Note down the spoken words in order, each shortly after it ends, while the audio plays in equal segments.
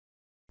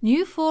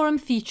New forum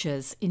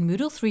features in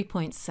Moodle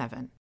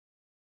 3.7.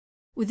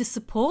 With the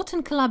support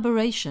and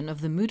collaboration of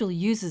the Moodle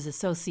Users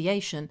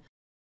Association,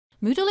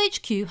 Moodle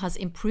HQ has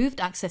improved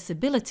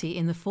accessibility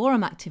in the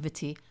forum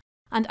activity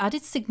and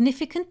added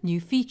significant new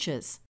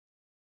features.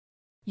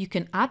 You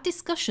can add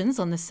discussions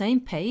on the same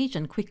page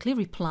and quickly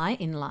reply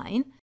in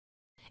line.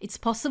 It's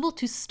possible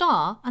to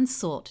star and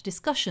sort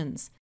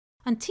discussions,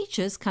 and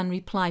teachers can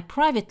reply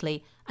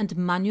privately and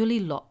manually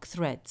lock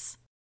threads.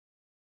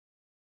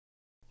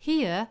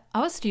 Here,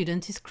 our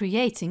student is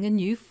creating a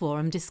new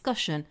forum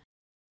discussion.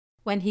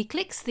 When he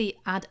clicks the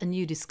Add a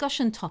new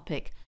discussion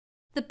topic,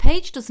 the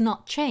page does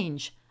not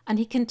change and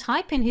he can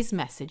type in his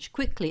message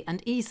quickly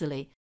and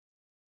easily.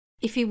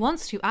 If he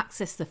wants to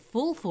access the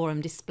full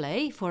forum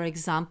display, for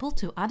example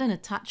to add an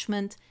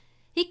attachment,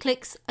 he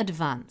clicks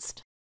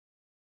Advanced.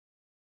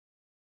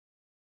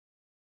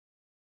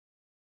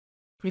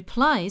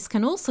 Replies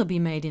can also be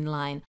made in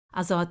line,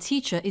 as our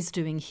teacher is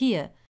doing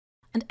here,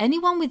 and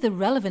anyone with the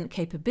relevant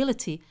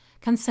capability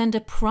can send a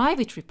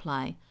private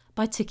reply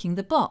by ticking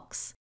the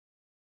box.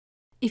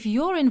 If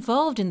you're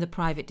involved in the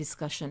private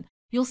discussion,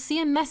 you'll see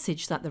a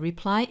message that the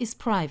reply is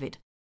private.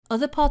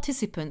 Other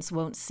participants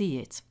won't see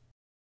it.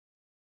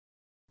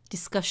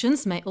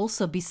 Discussions may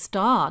also be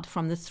starred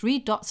from the 3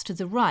 dots to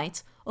the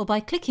right or by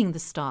clicking the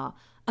star,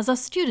 as our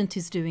student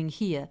is doing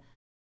here.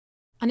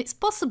 And it's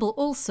possible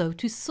also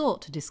to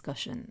sort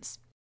discussions.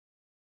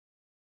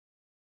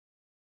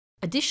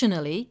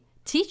 Additionally,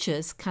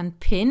 teachers can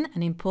pin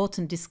an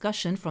important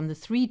discussion from the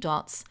 3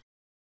 dots,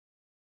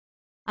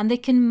 and they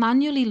can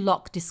manually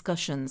lock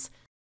discussions,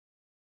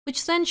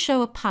 which then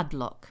show a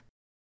padlock.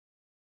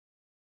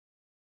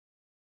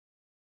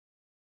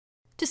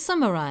 To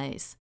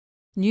summarize,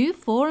 new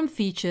forum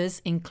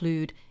features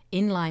include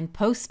inline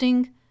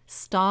posting,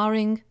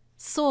 starring,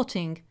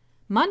 sorting,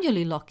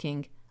 manually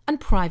locking, and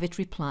private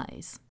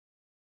replies.